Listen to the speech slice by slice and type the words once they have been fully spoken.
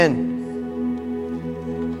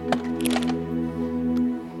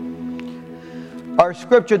Our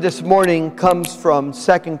scripture this morning comes from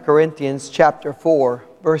 2 Corinthians chapter 4,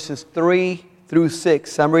 verses 3 through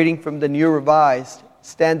 6. I'm reading from the New Revised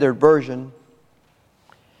Standard Version.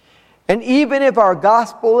 And even if our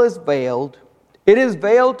gospel is veiled, it is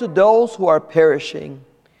veiled to those who are perishing.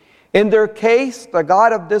 In their case, the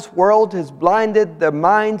God of this world has blinded the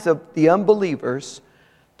minds of the unbelievers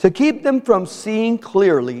to keep them from seeing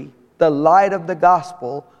clearly the light of the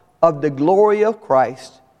gospel of the glory of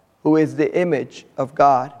Christ, who is the image of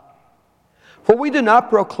God. For we do not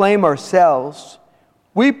proclaim ourselves,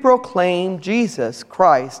 we proclaim Jesus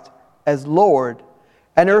Christ as Lord,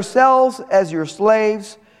 and ourselves as your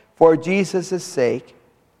slaves for Jesus' sake.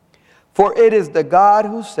 For it is the God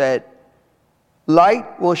who said,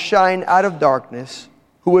 light will shine out of darkness,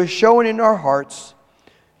 who is shown in our hearts,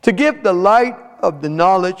 to give the light of the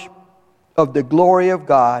knowledge of the glory of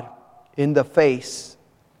God in the face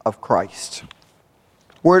of Christ.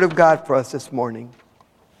 Word of God for us this morning.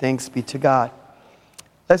 Thanks be to God.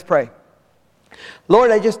 Let's pray.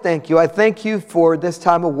 Lord, I just thank you. I thank you for this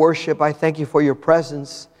time of worship. I thank you for your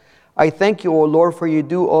presence. I thank you, O Lord, for you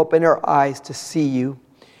do open our eyes to see you.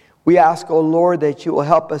 We ask, O Lord, that you will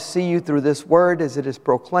help us see you through this word as it is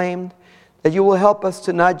proclaimed, that you will help us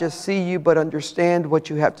to not just see you, but understand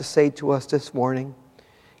what you have to say to us this morning.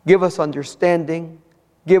 Give us understanding.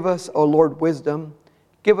 Give us, O Lord, wisdom.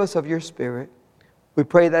 Give us of your Spirit. We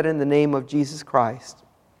pray that in the name of Jesus Christ.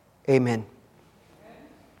 Amen.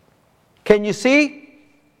 Can you see?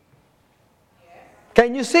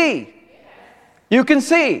 Can you see? You can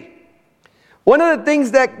see. One of the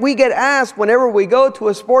things that we get asked whenever we go to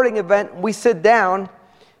a sporting event and we sit down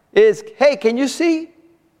is, hey, can you see?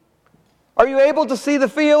 Are you able to see the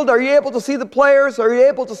field? Are you able to see the players? Are you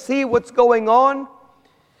able to see what's going on?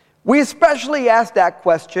 We especially ask that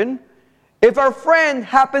question if our friend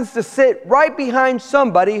happens to sit right behind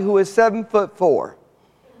somebody who is 7'4".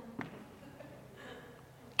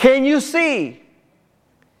 Can you see?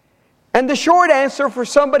 And the short answer for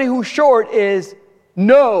somebody who's short is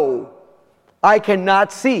no. I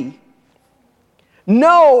cannot see.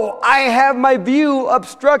 No, I have my view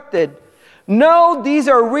obstructed. No, these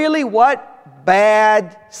are really what?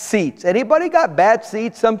 Bad seats. Anybody got bad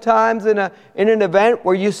seats sometimes in an event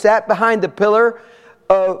where you sat behind the pillar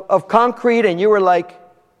of concrete and you were like,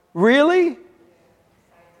 really?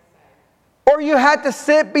 Or you had to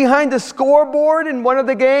sit behind the scoreboard in one of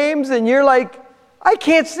the games and you're like, I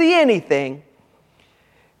can't see anything.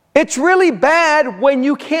 It's really bad when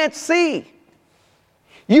you can't see.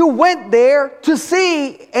 You went there to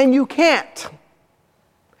see and you can't.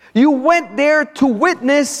 You went there to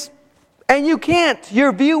witness and you can't.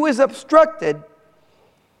 Your view is obstructed.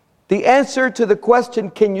 The answer to the question,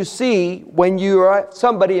 can you see, when you're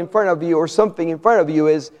somebody in front of you or something in front of you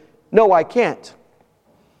is, no, I can't.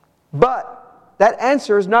 But that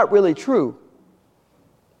answer is not really true.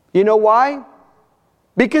 You know why?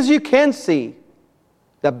 Because you can see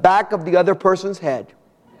the back of the other person's head.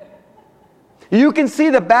 You can see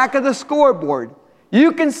the back of the scoreboard.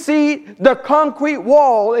 You can see the concrete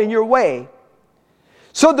wall in your way.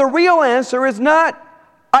 So the real answer is not,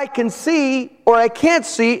 I can see or I can't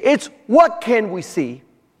see. It's, what can we see?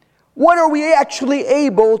 What are we actually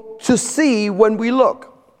able to see when we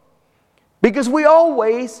look? Because we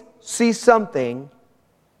always see something.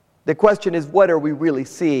 The question is, what are we really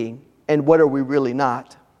seeing and what are we really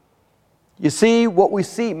not? You see, what we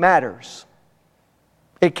see matters.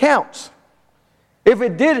 It counts. If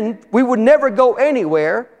it didn't, we would never go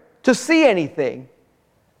anywhere to see anything.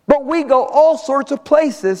 But we go all sorts of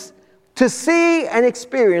places to see and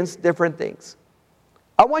experience different things.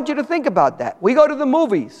 I want you to think about that. We go to the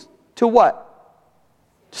movies. To what?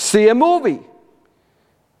 To see a movie.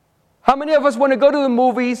 How many of us want to go to the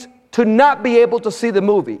movies to not be able to see the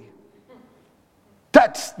movie?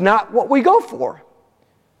 That's not what we go for.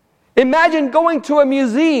 Imagine going to a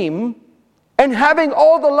museum and having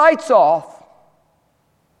all the lights off.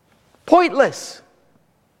 Pointless.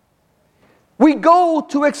 We go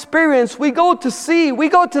to experience, we go to see, we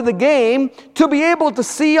go to the game to be able to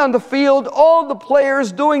see on the field all the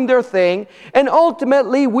players doing their thing, and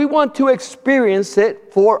ultimately we want to experience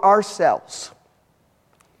it for ourselves.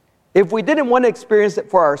 If we didn't want to experience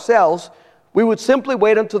it for ourselves, we would simply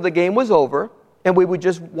wait until the game was over and we would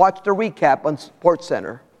just watch the recap on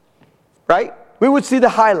SportsCenter. Right? We would see the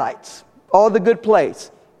highlights, all the good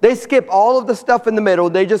plays. They skip all of the stuff in the middle.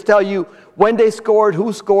 They just tell you when they scored,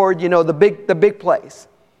 who scored, the big plays.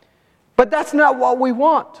 But that's not what we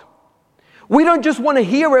want. We don't just want to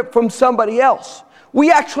hear it from somebody else. We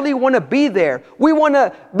actually want to be there. We want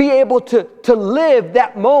to be able to live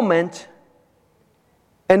that moment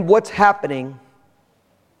and what's happening.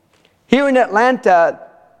 Here in Atlanta,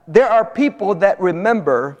 there are people that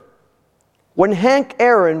remember when Hank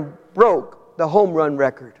Aaron broke the home run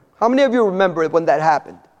record. How many of you remember when that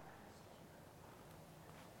happened?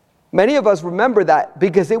 Many of us remember that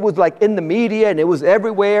because it was like in the media and it was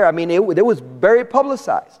everywhere. I mean, it was very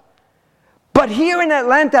publicized. But here in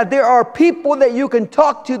Atlanta, there are people that you can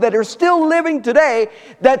talk to that are still living today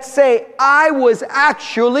that say, I was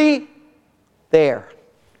actually there.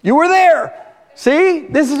 You were there. See,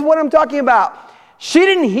 this is what I'm talking about. She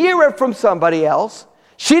didn't hear it from somebody else.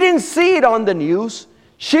 She didn't see it on the news.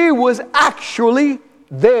 She was actually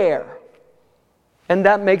there. And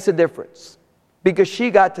that makes a difference because she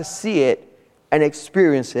got to see it and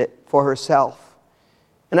experience it for herself.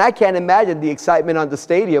 And I can't imagine the excitement on the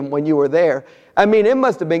stadium when you were there. I mean, it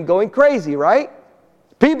must have been going crazy, right?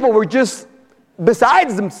 People were just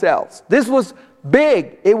besides themselves. This was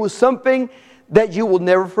big. It was something that you will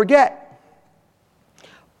never forget.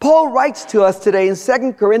 Paul writes to us today in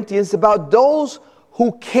 2 Corinthians about those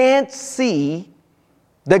who can't see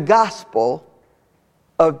the gospel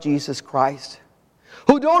of Jesus Christ,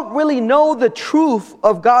 who don't really know the truth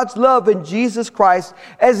of God's love in Jesus Christ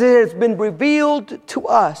as it has been revealed to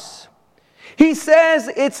us. He says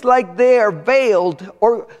it's like they are veiled,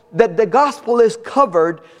 or that the gospel is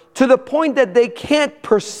covered to the point that they can't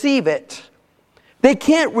perceive it. They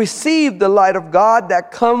can't receive the light of God that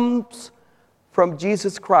comes from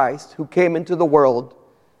Jesus Christ, who came into the world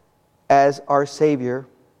as our Savior.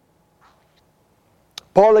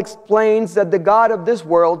 Paul explains that the God of this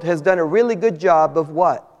world has done a really good job of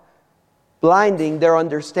what? Blinding their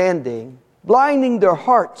understanding, blinding their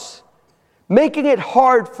hearts, making it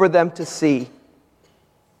hard for them to see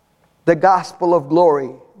the gospel of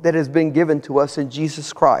glory that has been given to us in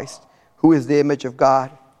Jesus Christ, who is the image of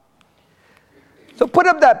God. So put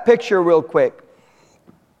up that picture real quick.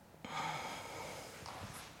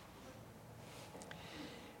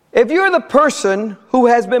 If you're the person who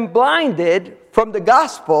has been blinded from the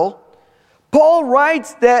gospel, Paul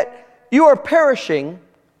writes that you are perishing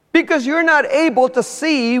because you're not able to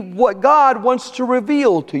see what God wants to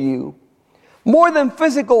reveal to you. More than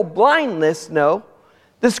physical blindness, no.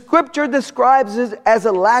 The scripture describes it as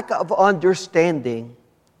a lack of understanding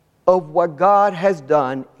of what God has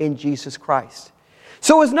done in Jesus Christ.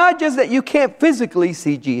 So it's not just that you can't physically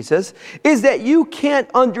see Jesus, it's that you can't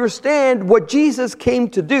understand what Jesus came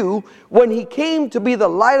to do when he came to be the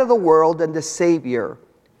light of the world and the Savior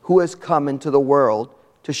who has come into the world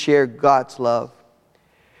to share God's love.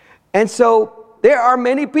 And so there are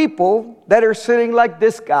many people that are sitting like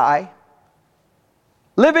this guy,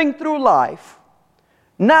 living through life,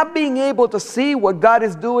 not being able to see what God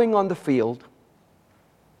is doing on the field,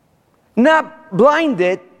 not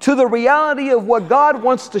blinded to the reality of what God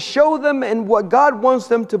wants to show them and what God wants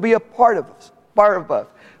them to be a part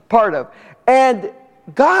of. And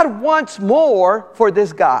God wants more for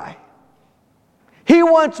this guy. He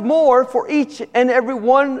wants more for each and every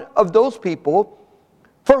one of those people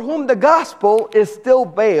for whom the gospel is still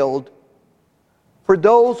veiled, for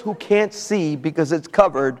those who can't see because it's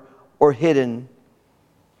covered or hidden.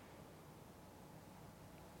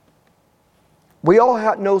 We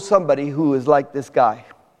all know somebody who is like this guy.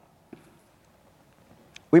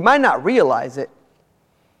 We might not realize it,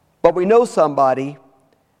 but we know somebody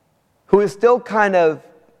who is still kind of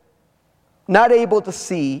not able to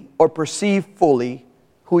see or perceive fully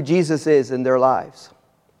who Jesus is in their lives.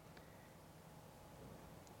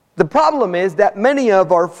 The problem is that many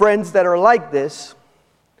of our friends that are like this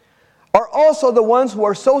are also the ones who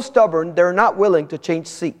are so stubborn they're not willing to change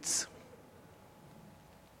seats.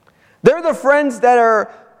 They're the friends that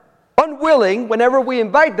are unwilling whenever we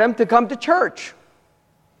invite them to come to church.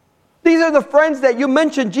 These are the friends that you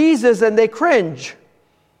mention Jesus and they cringe,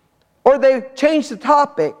 or they change the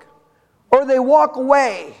topic, or they walk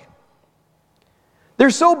away. They're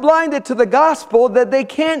so blinded to the gospel that they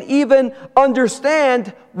can't even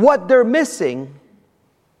understand what they're missing.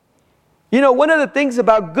 You know, one of the things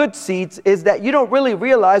about good seats is that you don't really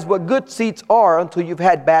realize what good seats are until you've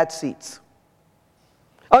had bad seats.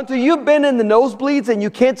 Until you've been in the nosebleeds and you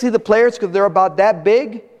can't see the players because they're about that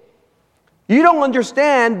big, you don't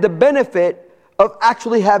understand the benefit of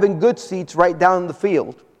actually having good seats right down the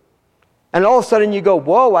field. And all of a sudden you go,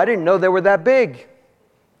 whoa, I didn't know they were that big.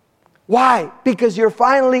 Why? Because you're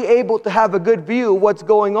finally able to have a good view of what's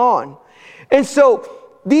going on. And so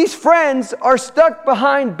these friends are stuck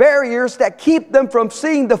behind barriers that keep them from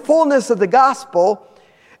seeing the fullness of the gospel,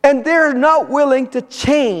 and they're not willing to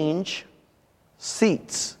change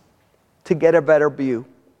seats to get a better view.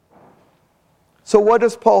 So what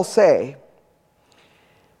does Paul say?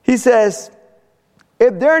 He says,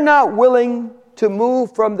 if they're not willing to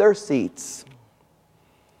move from their seats,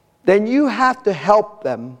 then you have to help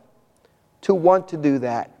them to want to do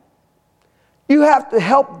that. You have to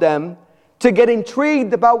help them to get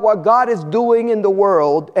intrigued about what God is doing in the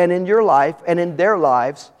world and in your life and in their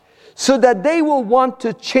lives, so that they will want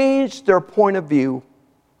to change their point of view.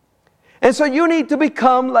 And so you need to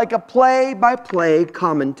become like a play-by-play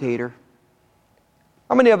commentator.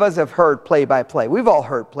 How many of us have heard play-by-play? We've all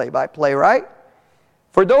heard play-by-play, right?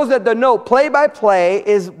 For those that don't know, play-by-play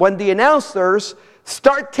is when the announcers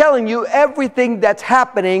start telling you everything that's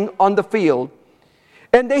happening on the field.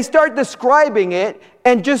 And they start describing it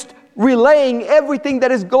and just relaying everything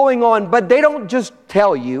that is going on. But they don't just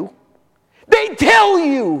tell you. They tell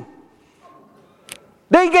you.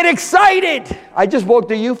 They get excited. I just woke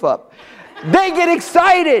the youth up. They get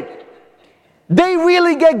excited. They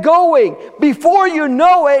really get going. Before you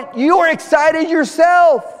know it, you're excited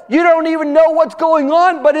yourself. You don't even know what's going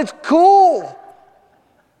on, but it's cool.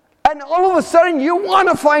 And all of a sudden, you want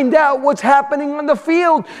to find out what's happening on the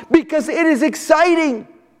field because it is exciting.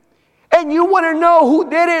 And you want to know who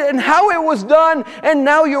did it and how it was done. And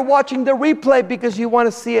now you're watching the replay because you want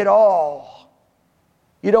to see it all.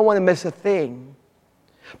 You don't want to miss a thing.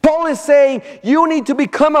 Paul is saying you need to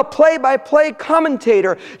become a play-by-play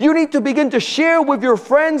commentator. You need to begin to share with your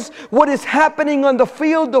friends what is happening on the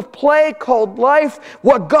field of play called life,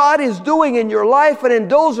 what God is doing in your life and in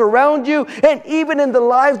those around you, and even in the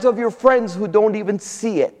lives of your friends who don't even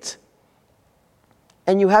see it.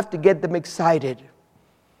 And you have to get them excited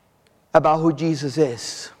about who Jesus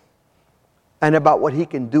is and about what He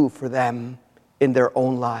can do for them in their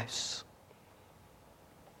own lives.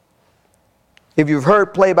 If you've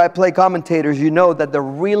heard play-by-play commentators, you know that the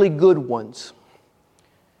really good ones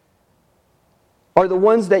are the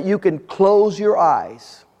ones that you can close your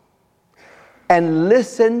eyes and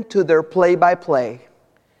listen to their play-by-play,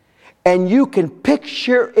 and you can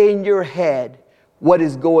picture in your head what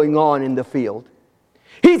is going on in the field.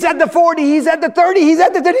 He's at the 40, he's at the 30, he's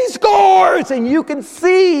at the 10, he scores! And you can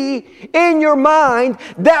see in your mind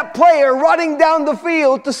that player running down the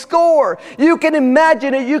field to score. You can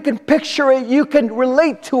imagine it, you can picture it, you can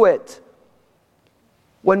relate to it.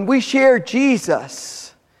 When we share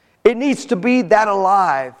Jesus, it needs to be that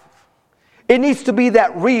alive. It needs to be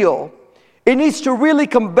that real. It needs to really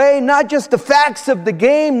convey not just the facts of the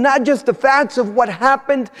game, not just the facts of what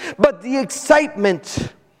happened, but the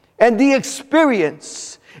excitement and the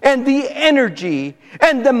experience and the energy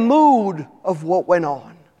and the mood of what went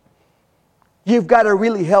on. You've got to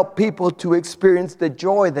really help people to experience the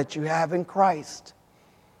joy that you have in Christ.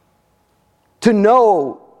 To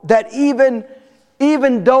know that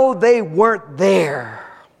even though they weren't there,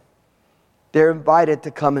 they're invited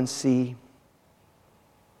to come and see.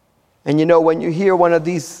 And you know, when you hear one of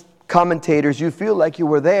these commentators, you feel like you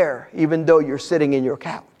were there, even though you're sitting in your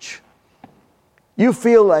couch. You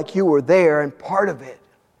feel like you were there and part of it.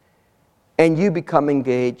 And you become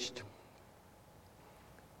engaged.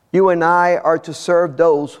 You and I are to serve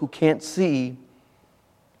those who can't see,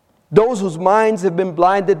 those whose minds have been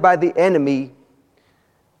blinded by the enemy,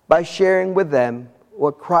 by sharing with them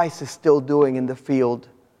what Christ is still doing in the field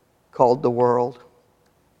called the world.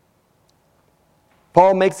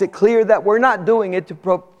 Paul makes it clear that we're not doing it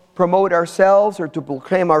to promote ourselves or to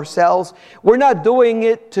proclaim ourselves. We're not doing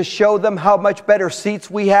it to show them how much better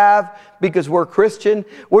seats we have because we're Christian.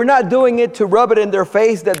 We're not doing it to rub it in their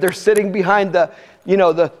face that they're sitting behind the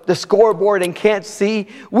scoreboard and can't see.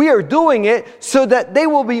 We are doing it so that they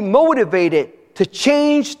will be motivated to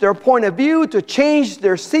change their point of view, to change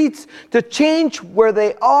their seats, to change where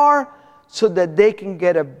they are so that they can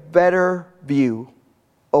get a better view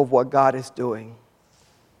of what God is doing.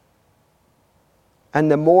 And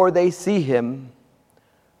the more they see Him,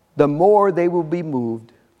 the more they will be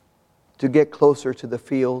moved to get closer to the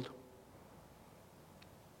field.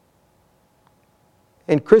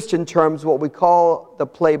 In Christian terms, what we call the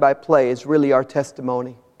play-by-play is really our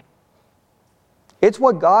testimony. It's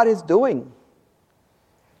what God is doing.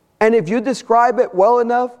 And if you describe it well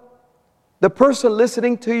enough, the person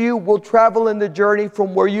listening to you will travel in the journey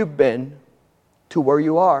from where you've been to where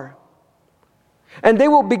you are. And they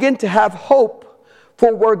will begin to have hope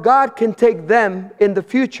for where God can take them in the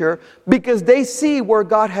future because they see where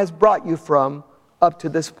God has brought you from up to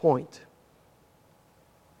this point.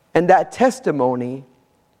 And that testimony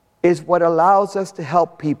is what allows us to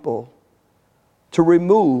help people to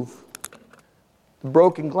remove the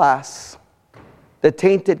broken glass, the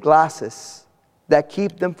tainted glasses that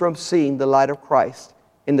keep them from seeing the light of Christ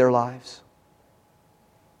in their lives.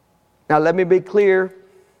 Now let me be clear.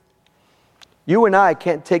 You and I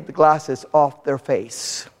can't take the glasses off their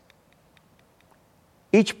face.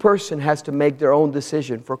 Each person has to make their own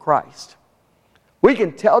decision for Christ. We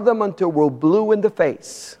can tell them until we're blue in the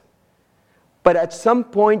face. But at some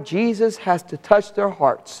point, Jesus has to touch their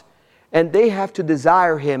hearts. And they have to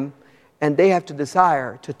desire Him. And they have to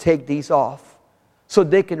desire to take these off. So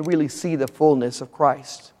they can really see the fullness of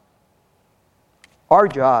Christ. Our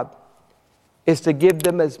job is to give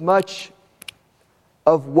them as much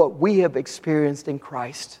of what we have experienced in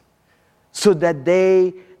Christ. So that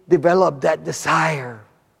they develop that desire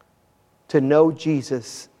to know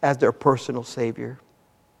Jesus as their personal Savior.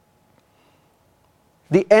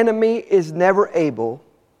 The enemy is never able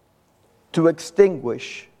to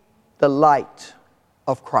extinguish the light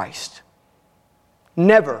of Christ.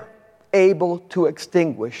 Never able to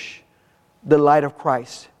extinguish the light of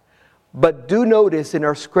Christ. But do notice in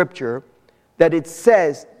our scripture that it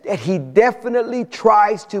says that he definitely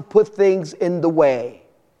tries to put things in the way.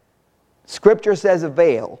 Scripture says a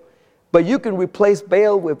veil, but you can replace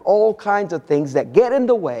veil with all kinds of things that get in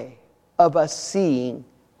the way of us seeing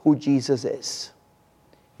who Jesus is.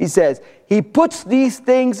 He says, he puts these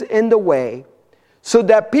things in the way so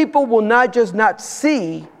that people will not just not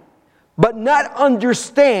see, but not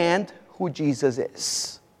understand who Jesus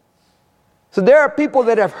is. So there are people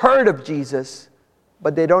that have heard of Jesus,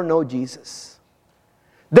 but they don't know Jesus.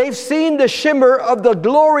 They've seen the shimmer of the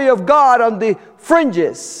glory of God on the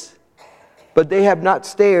fringes, but they have not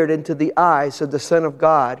stared into the eyes of the Son of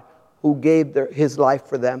God who gave His life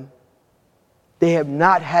for them. They have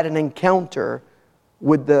not had an encounter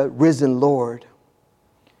with the risen Lord.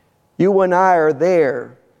 You and I are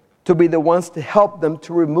there to be the ones to help them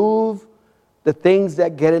to remove the things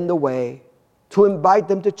that get in the way, to invite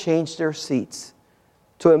them to change their seats,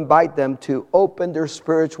 to invite them to open their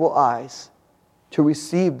spiritual eyes, to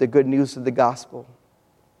receive the good news of the gospel.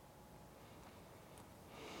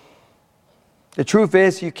 The truth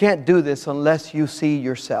is, you can't do this unless you see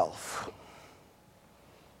yourself.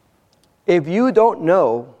 If you don't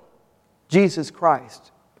know Jesus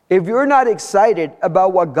Christ, if you're not excited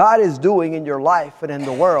about what God is doing in your life and in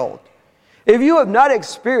the world, if you have not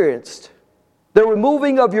experienced the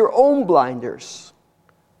removing of your own blinders,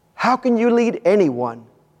 how can you lead anyone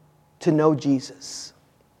to know Jesus?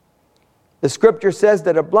 The scripture says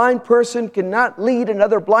that a blind person cannot lead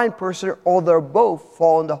another blind person, or they'll both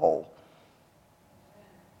fall in the hole.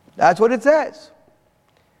 That's what it says.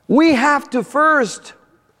 We have to first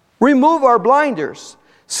remove our blinders,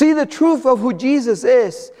 see the truth of who Jesus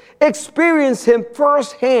is, experience Him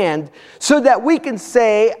firsthand so that we can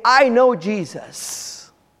say, I know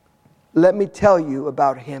Jesus. Let me tell you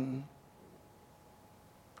about Him.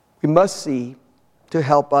 We must see to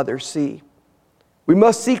help others see. We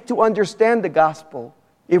must seek to understand the gospel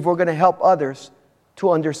if we're going to help others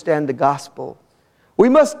to understand the gospel. We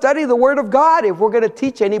must study the Word of God if we're going to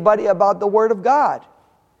teach anybody about the Word of God.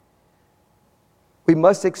 We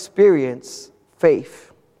must experience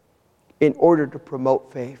faith in order to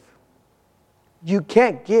promote faith. You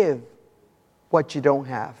can't give what you don't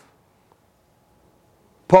have.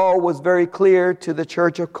 Paul was very clear to the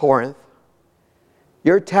church of Corinth.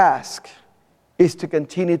 Your task is to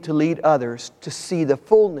continue to lead others to see the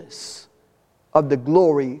fullness of the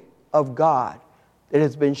glory of God that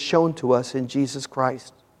has been shown to us in Jesus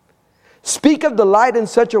Christ. Speak of the light in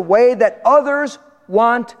such a way that others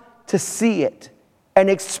want to see it and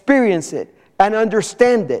experience it and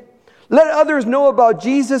understand it. Let others know about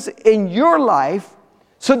Jesus in your life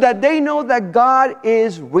so that they know that God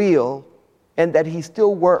is real and that He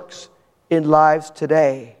still works in lives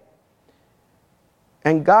today.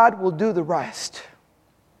 And God will do the rest.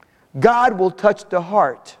 God will touch the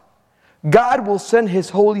heart. God will send His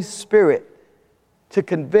Holy Spirit to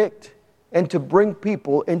convict and to bring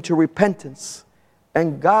people into repentance.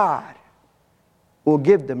 And God will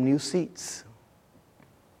give them new seats.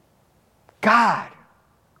 God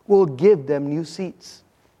will give them new seats.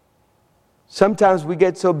 Sometimes we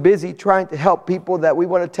get so busy trying to help people that we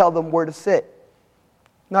want to tell them where to sit.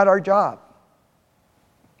 Not our job.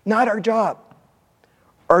 Not our job.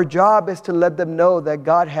 Our job is to let them know that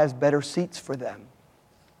God has better seats for them.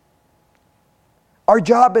 Our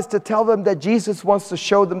job is to tell them that Jesus wants to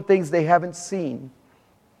show them things they haven't seen.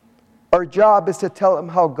 Our job is to tell them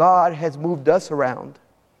how God has moved us around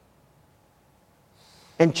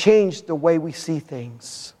and changed the way we see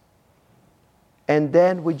things. And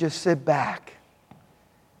then we just sit back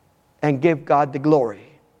and give God the glory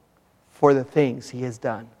for the things He has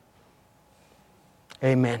done.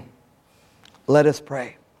 Amen. Let us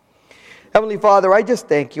pray. Heavenly Father, I just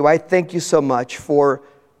thank You. I thank You so much for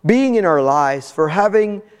being in our lives, for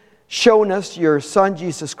having shown us Your Son,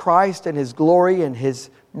 Jesus Christ, and His glory and His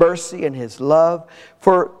mercy and His love,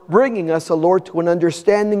 for bringing us, O Lord, to an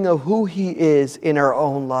understanding of who He is in our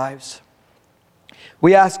own lives.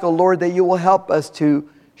 We ask, O Lord, that You will help us to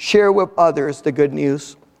share with others the good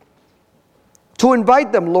news, to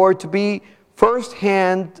invite them, Lord, to be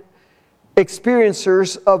firsthand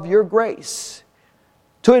experiencers of Your grace,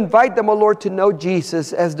 to invite them, O Lord, to know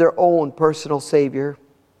Jesus as their own personal Savior.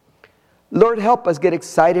 Lord, help us get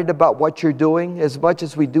excited about what You're doing as much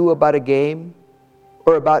as we do about a game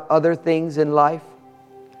or about other things in life.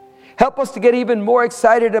 Help us to get even more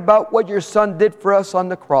excited about what Your Son did for us on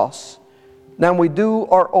the cross than we do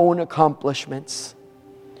our own accomplishments.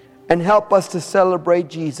 And help us to celebrate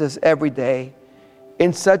Jesus every day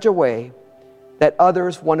in such a way that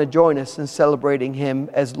others want to join us in celebrating Him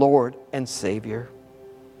as Lord and Savior.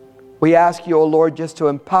 We ask You, O Lord, just to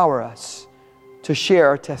empower us to share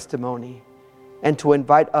our testimony and to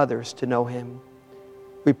invite others to know Him.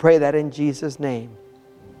 We pray that in Jesus' name.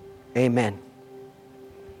 Amen.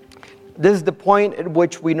 This is the point at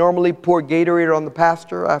which we normally pour Gatorade on the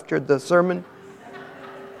pastor after the sermon.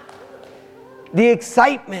 The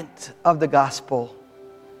excitement of the gospel.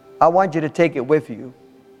 I want you to take it with you.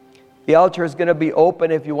 The altar is going to be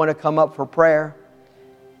open if you want to come up for prayer,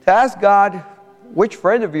 to ask God which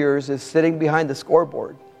friend of yours is sitting behind the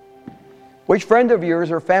scoreboard. Which friend of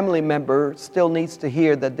yours or family member still needs to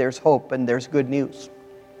hear that there's hope and there's good news?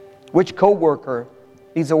 Which coworker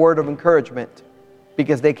needs a word of encouragement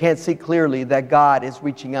because they can't see clearly that God is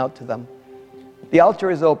reaching out to them? The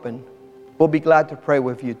altar is open. We'll be glad to pray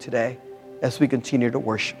with you today as we continue to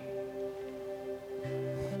worship.